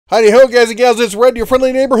Howdy ho, guys and gals, it's Red, your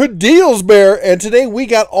friendly neighborhood deals bear, and today we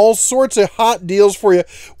got all sorts of hot deals for you.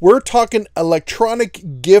 We're talking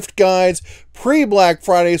electronic gift guides, pre-Black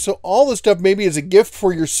Friday, so all this stuff maybe is a gift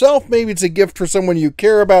for yourself, maybe it's a gift for someone you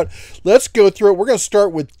care about. Let's go through it. We're going to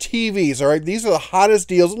start with TVs, all right? These are the hottest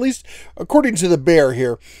deals, at least according to the bear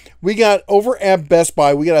here. We got over at Best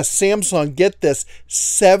Buy, we got a Samsung, get this,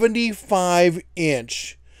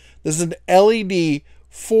 75-inch. This is an LED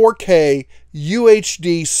 4K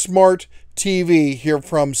UHD smart TV here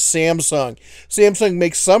from Samsung. Samsung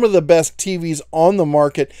makes some of the best TVs on the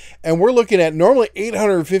market, and we're looking at normally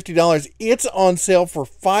 $850. It's on sale for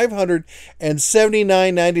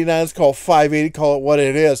 $579.99. Let's call it $580, call it what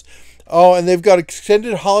it is. Oh, and they've got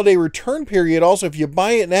extended holiday return period. Also, if you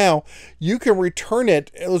buy it now, you can return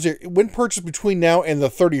it. When purchased between now and the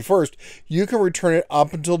 31st, you can return it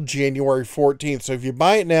up until January 14th. So if you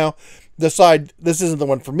buy it now, decide this isn't the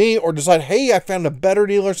one for me, or decide, hey, I found a better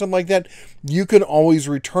deal or something like that, you can always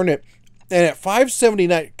return it. And at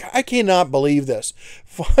 $579, I cannot believe this,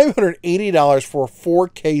 $580 for a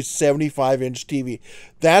 4K 75-inch TV.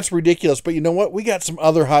 That's ridiculous. But you know what? We got some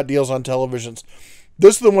other hot deals on televisions.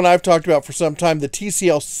 This is the one I've talked about for some time, the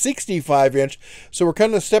TCL 65-inch. So we're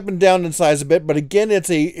kind of stepping down in size a bit, but again, it's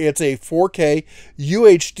a 4K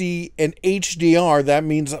UHD and HDR. That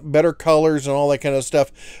means better colors and all that kind of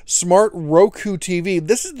stuff. Smart Roku TV.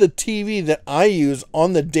 This is the TV that I use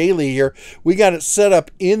on the daily here. We got it set up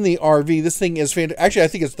in the RV. This thing is fantastic. Actually, I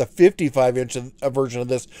think it's the 55-inch version of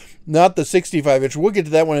this, not the 65-inch. We'll get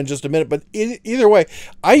to that one in just a minute, but either way,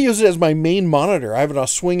 I use it as my main monitor. I have it on a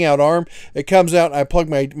swing-out arm. It comes out, I plug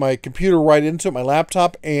my computer right into it, my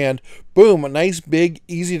laptop, and boom, a nice, big,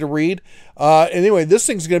 easy to read. Anyway, this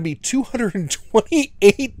thing's going to be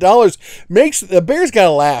 $228. Makes the bear's got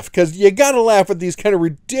to laugh, because you got to laugh at these kind of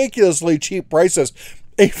ridiculously cheap prices.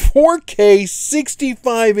 A 4K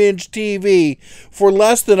 65-inch TV for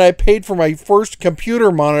less than I paid for my first computer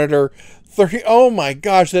monitor. Oh my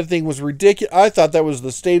gosh, that thing was ridiculous. I thought that was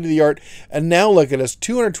the state of the art, and now look at us,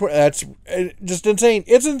 220. That's just insane.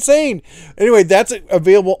 It's insane. Anyway, that's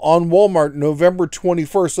available on Walmart November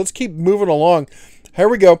 21st. Let's keep moving along. Here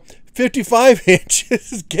we go. 55-inch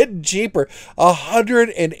is getting cheaper.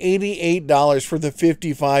 $188 for the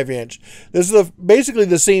 55-inch. This is basically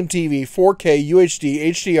the same TV, 4K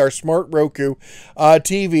UHD HDR Smart Roku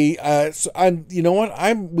TV. You know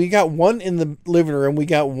what? We got one in the living room. We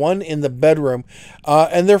got one in the bedroom,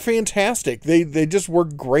 and they're fantastic. They just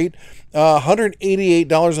work great.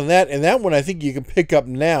 $188 on that, and that one I think you can pick up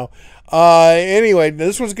now. Anyway,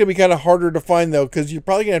 this one's going to be kind of harder to find, though, because you're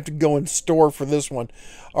probably going to have to go in store for this one.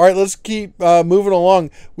 All right, let's keep moving along.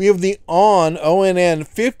 We have the ONN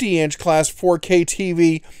 50-inch class 4K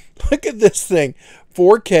TV. Look at this thing.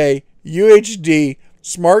 4K, UHD,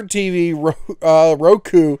 Smart TV,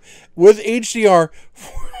 Roku with HDR.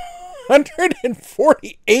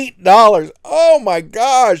 $148. Oh my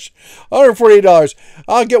gosh. $148.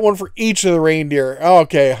 I'll get one for each of the reindeer.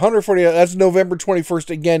 Okay, $148. That's November 21st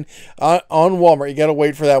again on Walmart. You got to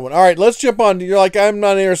wait for that one. All right, let's jump on. You're like, I'm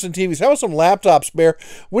not interested in TVs. How about some laptops, Bear?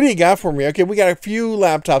 What do you got for me? Okay, we got a few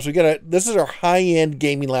laptops. This is our high-end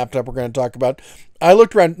gaming laptop we're going to talk about. I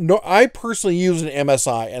looked around. No, I personally use an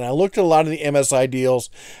MSI, and I looked at a lot of the MSI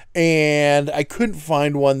deals, and I couldn't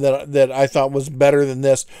find one that I thought was better than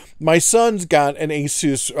this. My son's got an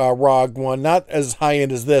Asus ROG one, not as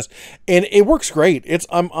high-end as this, and it works great.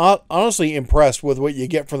 I'm honestly impressed with what you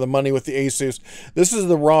get for the money with the Asus. This is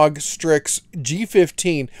the ROG Strix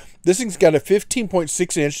G15. This thing's got a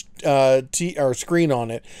 15.6-inch screen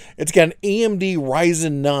on it. It's got an AMD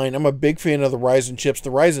Ryzen 9. I'm a big fan of the Ryzen chips.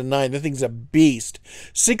 The Ryzen 9, that thing's a beast.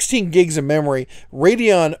 16 gigs of memory.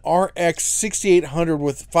 Radeon RX 6800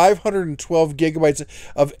 with 512 gigabytes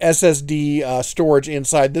of SSD storage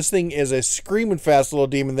inside. This thing is a screaming fast little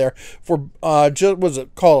demon there for, just, what's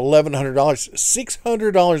it called, $1,100.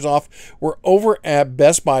 $600 off. We're over at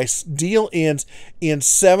Best Buy. Deal ends in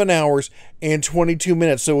 7 hours and 22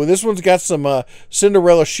 minutes. So this one's got some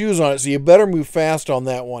Cinderella shoes on it, so you better move fast on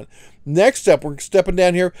that one. Next up, we're stepping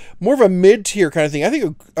down here, more of a mid-tier kind of thing. I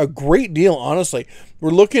think a great deal, honestly. We're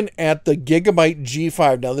looking at the Gigabyte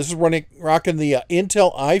G5. Now, this is rocking the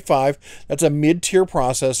Intel i5. That's a mid-tier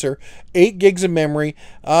processor. 8 gigs of memory.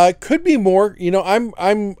 Could be more. You know, I'm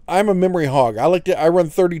a memory hog. I run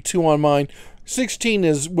 32 on mine. 16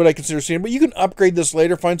 is what I consider standard, but you can upgrade this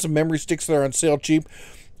later. Find some memory sticks that are on sale cheap.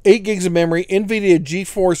 8 gigs of memory, NVIDIA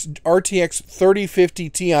GeForce RTX 3050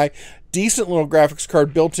 Ti, decent little graphics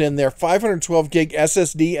card built in there, 512 gig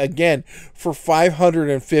SSD, again, for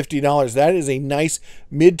 $550. That is a nice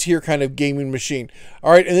mid-tier kind of gaming machine.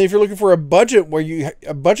 All right, and then if you're looking for a budget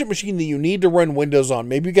a budget machine that you need to run Windows on,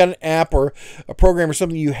 maybe you got an app or a program or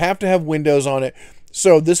something, you have to have Windows on it.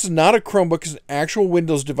 So this is not a Chromebook, it's an actual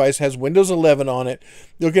Windows device, has Windows 11 on it.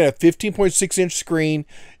 You're looking at a 15.6-inch screen.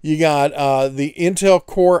 You got the Intel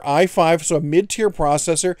Core i5, so a mid-tier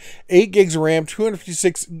processor, 8 gigs of RAM,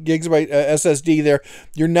 256 gigabyte SSD there.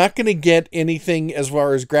 You're not going to get anything as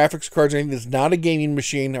far as graphics cards or anything. It's not a gaming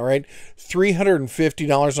machine, all right?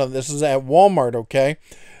 $350 on this. This is at Walmart, okay?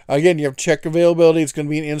 Again, you have check availability. It's going to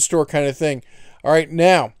be an in-store kind of thing. All right,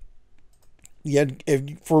 now, yeah,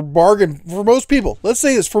 for most people, let's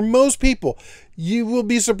say this, for most people, you will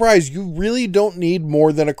be surprised. You really don't need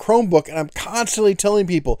more than a Chromebook. And I'm constantly telling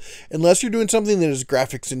people, unless you're doing something that is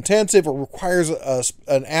graphics intensive or requires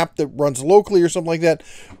an app that runs locally or something like that,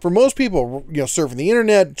 for most people, surfing the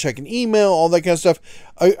internet, checking email, all that kind of stuff,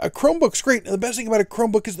 a Chromebook's great. And the best thing about a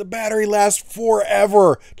Chromebook is the battery lasts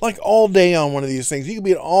forever, like all day on one of these things. You can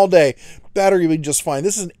be it all day. Battery will be just fine.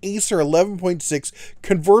 This is an Acer 11.6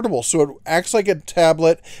 convertible, so it acts like a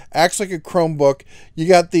tablet, acts like a Chromebook. You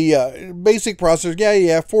got the basic processor.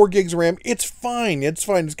 Yeah, 4 gigs of RAM. It's fine. It's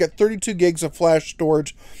fine. It's got 32 gigs of flash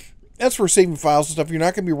storage. That's for saving files and stuff. You're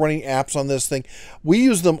not going to be running apps on this thing. We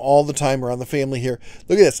use them all the time around the family here.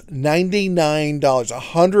 Look at this, $99,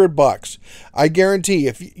 $100. I guarantee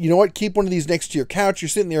if you know what, keep one of these next to your couch. You're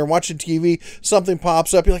sitting there and watching TV, something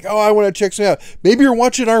pops up. You're like, oh, I want to check something out. Maybe you're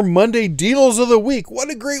watching our Monday deals of the week. What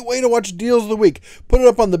a great way to watch deals of the week. Put it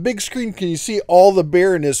up on the big screen. Can you see all the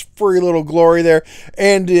bear in his furry little glory there?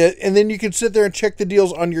 And then you can sit there and check the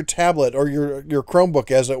deals on your tablet or your Chromebook,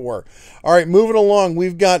 as it were. All right, moving along.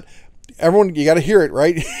 We've got everyone, you got to hear it,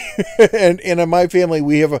 right? and in my family,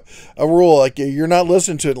 we have a rule, like, you're not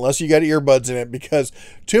listening to it unless you got earbuds in it, because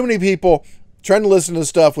too many people trying to listen to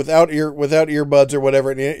stuff without earbuds or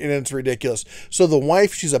whatever, and it's ridiculous. So the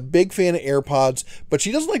wife, she's a big fan of AirPods, but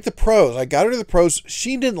she doesn't like the Pros. I got her the Pros.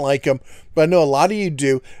 She didn't like them, but I know a lot of you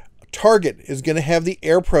do. Target is going to have the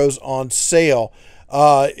Air Pros on sale.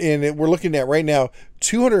 And we're looking at right now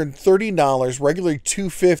 $230, regularly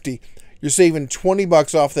 $250. You're saving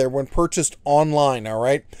 $20 off there when purchased online, all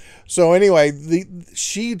right? So anyway,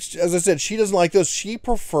 she, as I said, she doesn't like those. She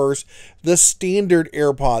prefers the standard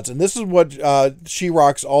AirPods, and this is what she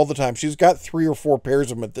rocks all the time. She's got 3 or 4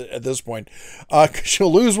 pairs of them at this point.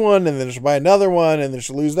 She'll lose one, and then she'll buy another one, and then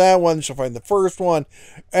she'll lose that one. She'll find the first one.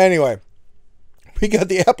 Anyway, we got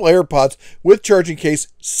the Apple AirPods with charging case,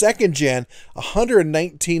 2nd gen,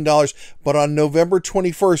 $119, but on November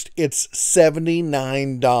 21st, it's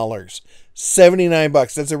 $79.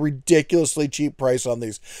 $79. That's a ridiculously cheap price on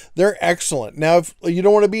these. They're excellent. Now, if you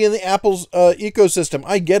don't want to be in the Apple's ecosystem,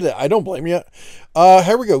 I get it. I don't blame you.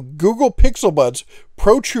 Here we go. Google Pixel Buds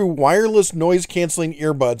Pro True Wireless Noise Canceling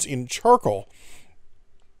Earbuds in charcoal.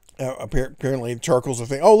 Apparently, charcoal's a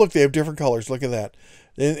thing. Oh, look, they have different colors. Look at that.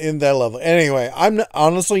 In that level. Anyway, I'm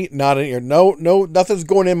honestly not an ear. No, nothing's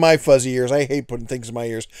going in my fuzzy ears. I hate putting things in my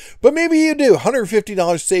ears. But maybe you do.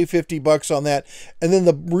 $150, save $50 on that. And then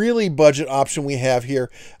the really budget option we have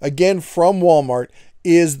here, again from Walmart,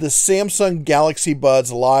 is the Samsung Galaxy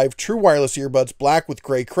Buds Live True Wireless Earbuds, black with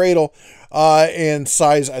gray cradle, and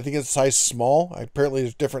size, I think it's size small. Apparently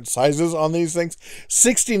there's different sizes on these things.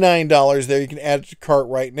 $69 there. You can add it to cart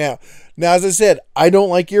right now. Now, as I said, I don't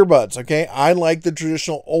like earbuds, okay? I like the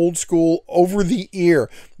traditional old school over the ear.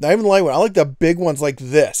 Not even the light one. I like the big ones like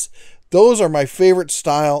this. Those are my favorite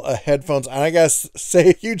style of headphones. And I got to say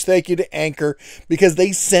a huge thank you to Anchor, because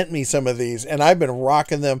they sent me some of these and I've been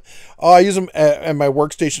rocking them. Oh, I use them at my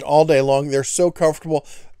workstation all day long. They're so comfortable.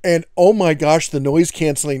 And oh my gosh, the noise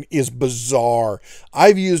canceling is bizarre.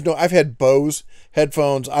 I've had Bose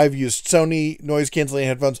headphones. I've used Sony noise canceling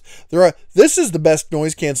headphones. This is the best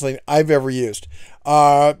noise canceling I've ever used.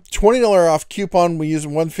 $20 off coupon. We use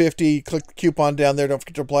 $150. Click the coupon down there. Don't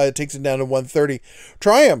forget to apply. It takes it down to $130.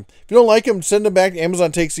 Try them. If you don't like them, send them back.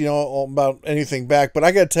 Amazon takes about anything back. But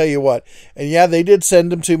I got to tell you what. And yeah, they did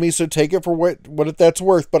send them to me, so take it for what that's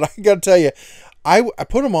worth. But I got to tell you, I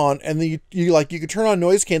put them on, and then you could turn on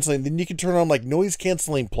noise canceling, then you can turn on like noise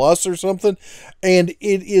canceling plus or something, and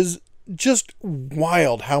it is just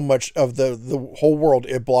wild how much of the whole world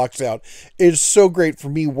it blocks out. It's so great for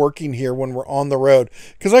me working here when we're on the road,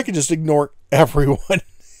 because I can just ignore everyone.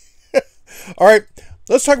 All right,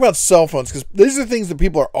 let's talk about cell phones, because these are things that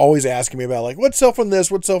people are always asking me about, like, what cell phone this,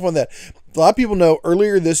 what cell phone that. A lot of people know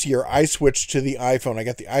earlier this year I switched to the iPhone. I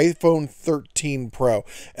got the iPhone 13 Pro.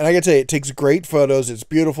 And I gotta tell you, it takes great photos. It's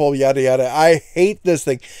beautiful, yada yada. I hate this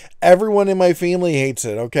thing. Everyone in my family hates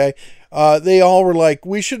it, okay? They all were like,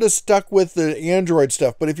 we should have stuck with the Android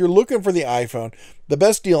stuff. But if you're looking for the iPhone, the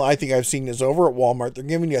best deal I think I've seen is over at Walmart. They're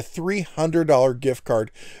giving you a $300 gift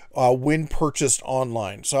card when purchased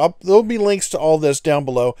online. So there'll be links to all this down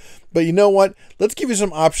below. But you know what? Let's give you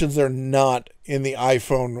some options that are not in the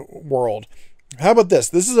iPhone world. How about this?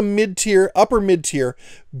 This is a mid-tier, upper mid-tier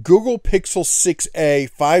Google Pixel 6a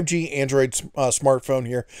 5G Android smartphone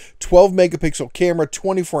here. 12 megapixel camera,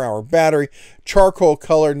 24-hour battery, charcoal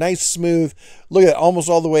color, nice smooth. Look at that, almost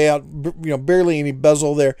all the way out, barely any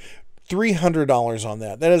bezel there. $300 on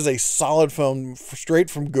that. That is a solid phone straight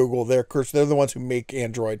from Google. Of course, they're the ones who make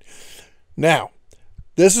Android. Now,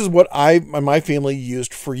 this is what my family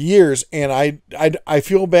used for years, and I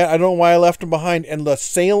feel bad. I don't know why I left them behind, and the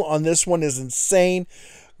sale on this one is insane.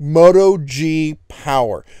 Moto G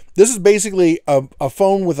Power. This is basically a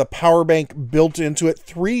phone with a power bank built into it,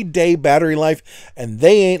 3-day battery life, and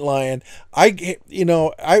they ain't lying.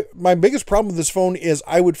 My biggest problem with this phone is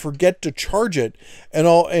I would forget to charge it,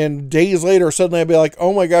 and days later suddenly I'd be like,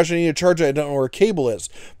 oh my gosh, I need to charge it. I don't know where a cable is.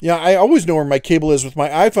 I always know where my cable is with my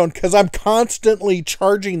iPhone because I'm constantly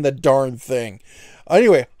charging the darn thing.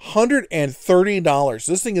 Anyway, $130.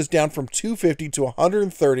 This thing is down from $250 to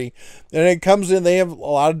 $130, and it comes in. They have a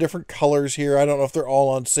lot of different colors here. I don't know if they're all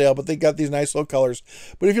on sale, but they got these nice little colors.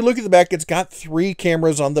 But if you look at the back, it's got 3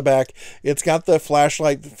 cameras on the back. It's got the flash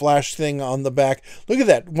thing on the back. Look at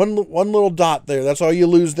that one little dot there. That's all you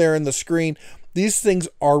lose there in the screen. These things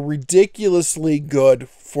are ridiculously good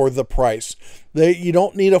for the price. You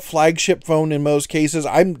don't need a flagship phone in most cases.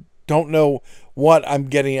 I don't know what I'm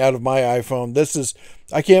getting out of my iPhone.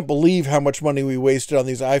 I can't believe how much money we wasted on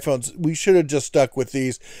these iPhones. We should have just stuck with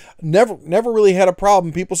these. Never really had a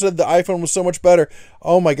problem. People said the iPhone was so much better.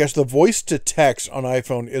 Oh my gosh, the voice to text on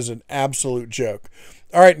iPhone is an absolute joke.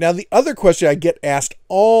 All right, now the other question I get asked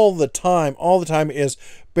all the time is,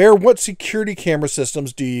 Bear, what security camera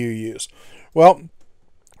systems do you use? Well,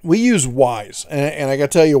 we use Wise, and I got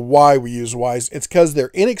to tell you why we use Wise. It's because they're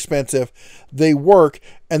inexpensive, they work,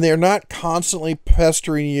 and they're not constantly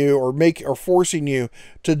pestering you or forcing you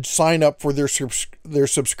to sign up for their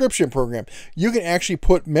subscription program. You can actually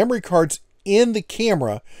put memory cards in the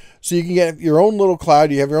camera, so you can get your own little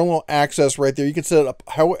cloud. You have your own little access right there. You can set it up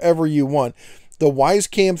however you want. The Wise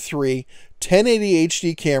Cam 3, 1080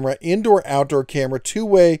 HD camera, indoor-outdoor camera,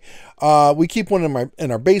 2-way. We keep one in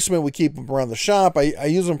our basement. We keep them around the shop. I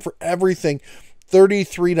use them for everything.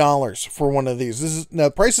 $33 for one of these. Now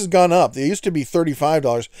the price has gone up. They used to be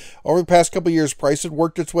 $35. Over the past couple of years, price had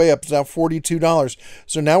worked its way up. It's now $42.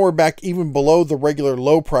 So now we're back even below the regular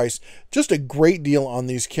low price. Just a great deal on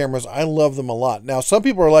these cameras. I love them a lot. Now some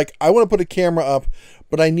people are like, I want to put a camera up,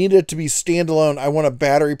 but I need it to be standalone. I want a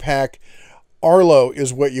battery pack. Arlo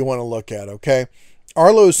is what you want to look at, okay?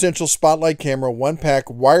 Arlo Essential Spotlight Camera, 1-pack,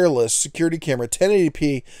 wireless, security camera,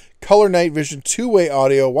 1080p, color night vision, 2-way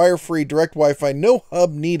audio, wire-free, direct Wi-Fi, no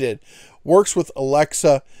hub needed. Works with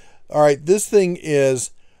Alexa. All right, this thing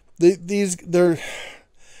is, I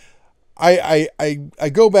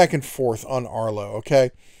go back and forth on Arlo,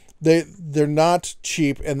 okay? They're not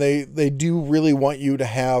cheap, and they do really want you to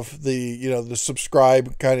have the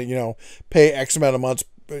subscribe kind of, pay X amount of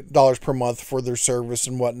dollars per month for their service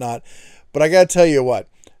and whatnot. But I gotta tell you what,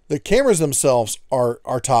 the cameras themselves are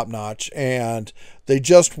top notch, and they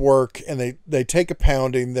just work, and they take a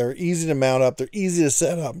pounding. They're easy to mount up, they're easy to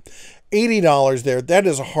set up. $80 there, that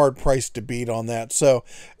is a hard price to beat on that. So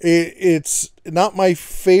it's not my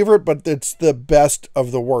favorite, but it's the best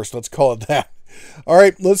of the worst, let's call it that. All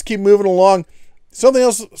right, let's keep moving along. Something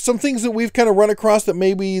else, some things that we've kind of run across that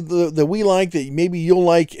maybe that we like, that maybe you'll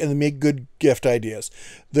like, and make good gift ideas.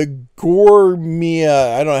 The Gourmet,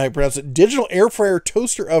 I don't know how you pronounce it, digital air fryer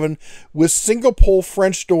toaster oven with single pole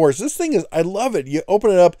French doors. This thing is, I love it. You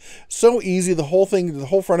open it up, so easy. The whole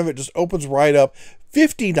front of it just opens right up.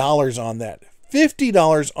 $50 on that.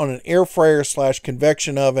 $50 on an air fryer /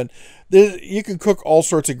 convection oven. You can cook all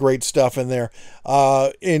sorts of great stuff in there.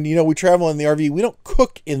 And we travel in the RV. We don't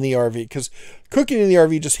cook in the RV because cooking in the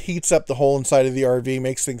RV just heats up the whole inside of the RV,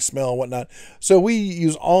 makes things smell and whatnot. So we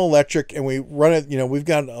use all electric, and we run it. We've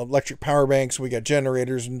got electric power banks, we got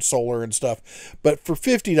generators and solar and stuff. But for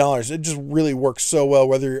 $50, it just really works so well,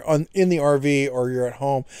 whether you're in the RV or you're at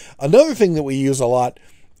home. Another thing that we use a lot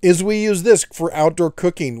is we use this for outdoor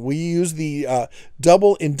cooking. We use the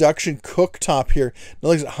double induction cooktop here. Now,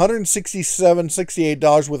 like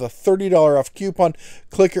 $167.68 with a $30 off coupon.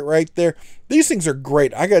 Click it right there. These things are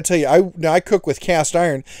great. I gotta tell you, I cook with cast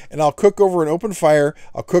iron, and I'll cook over an open fire.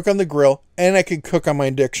 I'll cook on the grill, and I can cook on my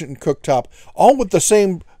induction cooktop, all with the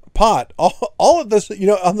same pot, all of this,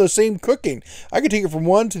 on the same cooking. I can take it from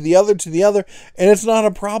one to the other, and it's not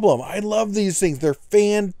a problem. I love these things. They're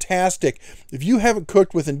fantastic. If you haven't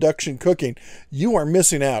cooked with induction cooking, you are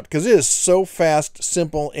missing out, because it is so fast,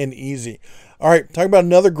 simple, and easy. All right, talk about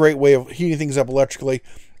another great way of heating things up electrically.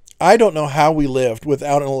 I don't know how we lived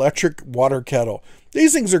without an electric water kettle.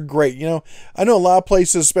 These things are great. I know a lot of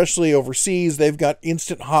places, especially overseas, they've got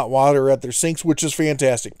instant hot water at their sinks, which is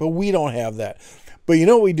fantastic, but we don't have that. But you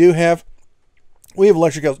know what we do have? We have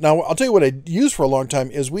electric kettles. Now, I'll tell you what I used for a long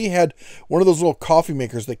time is we had one of those little coffee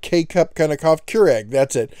makers, the K-cup kind of coffee, Keurig,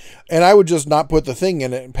 that's it. And I would just not put the thing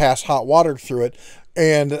in it and pass hot water through it,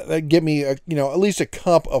 and that'd get me, at least a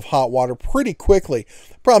cup of hot water pretty quickly.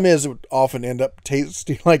 Problem is, it would often end up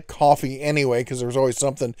tasting like coffee anyway, because there's always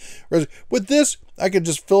something. With this, I could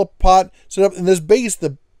just fill up a pot, set up, and this base,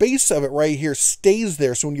 the base of it right here stays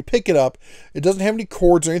there, so when you pick it up, it doesn't have any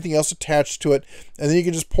cords or anything else attached to it, and then you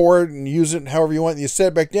can just pour it and use it however you want, and you set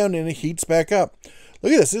it back down and it heats back up.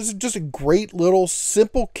 Look at this. This is just a great little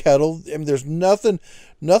simple kettle. I mean, there's nothing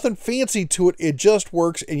fancy to it. It just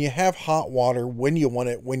works, and you have hot water when you want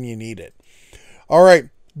it, when you need it. All right,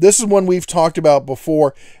 this is one we've talked about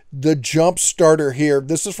before, the jump starter here.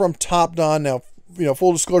 This is from Top Don. Now,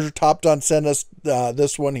 full disclosure, Top Don sent us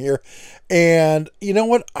this one here. And you know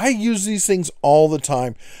what? I use these things all the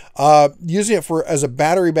time. Using it as a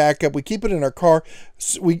battery backup. We keep it in our car.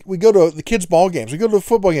 We go to the kids' ball games. We go to a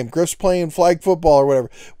football game. Griff's playing flag football or whatever.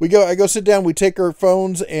 I go sit down. We take our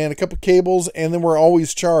phones and a couple cables, and then we're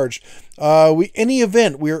always charged. Any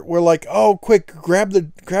event, we're like, oh, quick, grab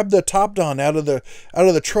the Top Don out of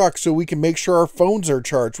the truck so we can make sure our phones are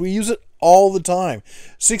charged. We use it all the time.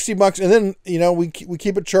 $60, and then we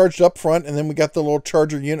keep it charged up front, and then we got the little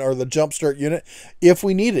charger unit or the jump start unit if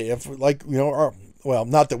we need it. If well,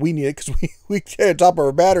 not that we need it, because we stay on top of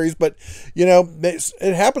our batteries, but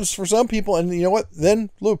it happens for some people, and you know what?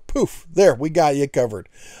 Then look, poof, there, we got you covered.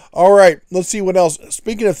 All right, let's see what else.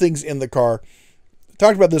 Speaking of things in the car,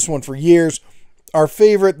 talked about this one for years. Our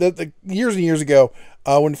favorite, the years and years ago,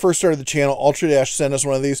 when we first started the channel, Ultra Dash sent us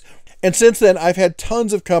one of these. And since then, I've had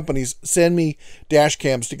tons of companies send me dash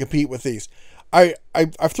cams to compete with these. I've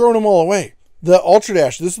thrown them all away. The Ultra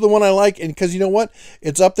Dash, this is the one I like, and because you know what?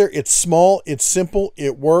 It's up there, it's small, it's simple,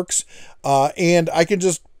 it works, and I can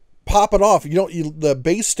just pop it off. The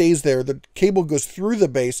base stays there. The cable goes through the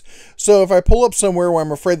base. So if I pull up somewhere where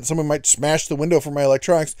I'm afraid that someone might smash the window for my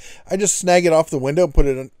electronics, I just snag it off the window and put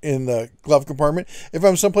it in the glove compartment. If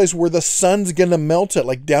I'm someplace where the sun's going to melt it,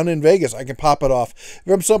 like down in Vegas, I can pop it off.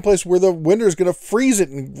 If I'm someplace where the winter is going to freeze it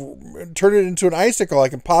and turn it into an icicle, I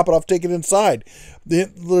can pop it off, take it inside.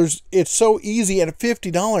 It's so easy, and at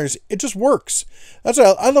 $50, it just works. That's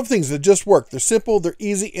why I love things that just work. They're simple, they're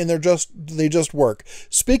easy, and they just work.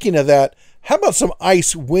 Speaking of that, how about some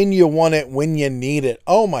ice when you want it, when you need it?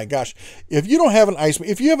 Oh my gosh. If you have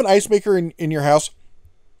an ice maker in your house,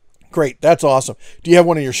 great, that's awesome. Do you have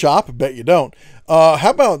one in your shop? I bet you don't. How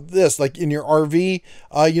about this, like in your RV?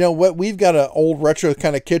 You know what? We've got an old retro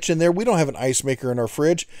kind of kitchen there. We don't have an ice maker in our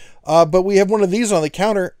fridge, but we have one of these on the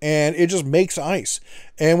counter, and it just makes ice.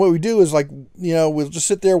 And what we do is, we'll just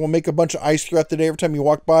sit there. We'll make a bunch of ice throughout the day. Every time you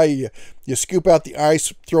walk by, you scoop out the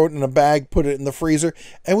ice, throw it in a bag, put it in the freezer,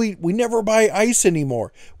 and we never buy ice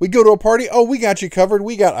anymore. We go to a party. Oh, we got you covered.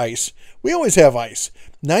 We got ice. We always have ice.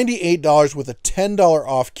 $98 with a $10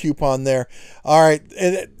 off coupon there. All right.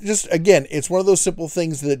 And again, it's one of those simple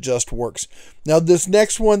things that just works. Now, this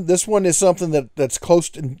next one, is something that's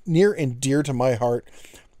close and near and dear to my heart.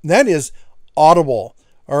 And that is Audible.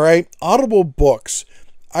 All right. Audible books.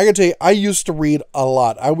 I gotta tell you, I used to read a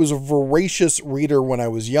lot. I was a voracious reader when I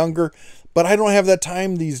was younger, but I don't have that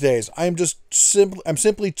time these days. I'm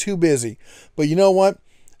simply too busy. But you know what?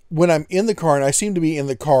 When I'm in the car, and I seem to be in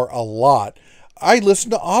the car a lot, I listen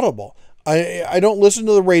to Audible. I don't listen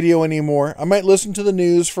to the radio anymore. I might listen to the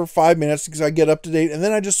news for 5 minutes because I get up to date, and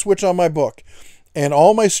then I just switch on my book, and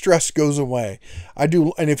all my stress goes away.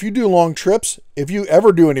 And if you do long trips, if you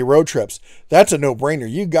ever do any road trips, that's a no-brainer.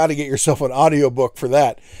 You got to get yourself an audiobook for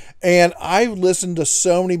that. And I've listened to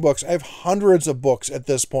so many books. I have hundreds of books at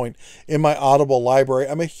this point in my Audible library.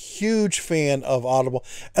 I'm a huge fan of Audible,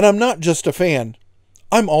 and I'm not just a fan.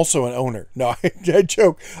 I'm also an owner. No, I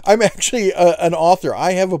joke. I'm actually an author.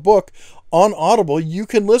 I have a book on Audible you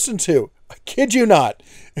can listen to. I kid you not.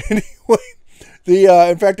 Anyway,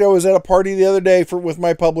 In fact, I was at a party the other day with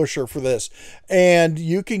my publisher for this, and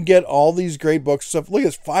you can get all these great books stuff. Look,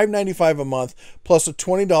 it's $5.95 a month plus a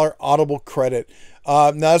 $20 Audible credit.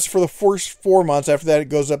 Now that's for the first 4 months. After that, it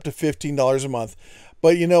goes up to $15 a month.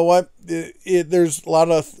 But you know what? There's a lot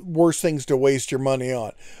of worse things to waste your money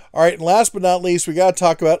on. All right, and last but not least, we got to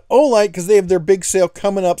talk about Olight, because they have their big sale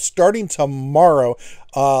coming up starting tomorrow,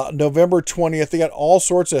 November 20th. They got all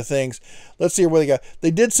sorts of things. Let's see what they got. They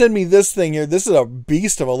did send me this thing here. This is a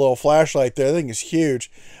beast of a little flashlight there. I think it's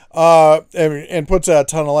huge, and puts out a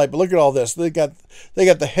ton of light. But look at all this. They got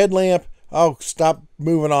the headlamp. Oh, stop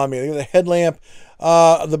moving on me. They got the headlamp,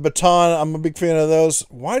 the baton. I'm a big fan of those.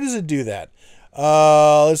 Why does it do that?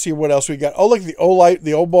 Let's see what else we got. Oh, look at the Olight,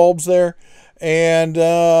 the O bulbs there. And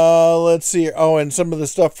let's see. Oh, and some of the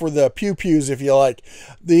stuff for the pew-pews, if you like.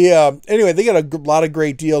 Anyway, they got a lot of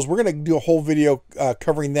great deals. We're going to do a whole video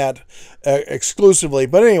covering that exclusively.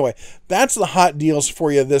 But anyway, that's the hot deals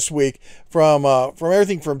for you this week from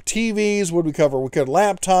everything from TVs. What did we cover? We covered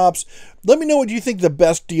laptops. Let me know what you think the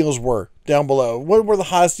best deals were down below. What were the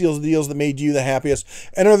hottest deals that made you the happiest?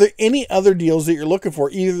 And are there any other deals that you're looking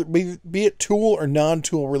for, either be it tool or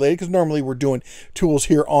non-tool related? Because normally we're doing tools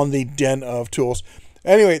here on the Den of Tools.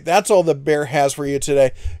 Anyway, that's all the Bear has for you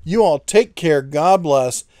today. You all take care. God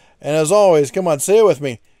bless. And as always, come on, say it with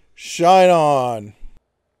me. Shine on.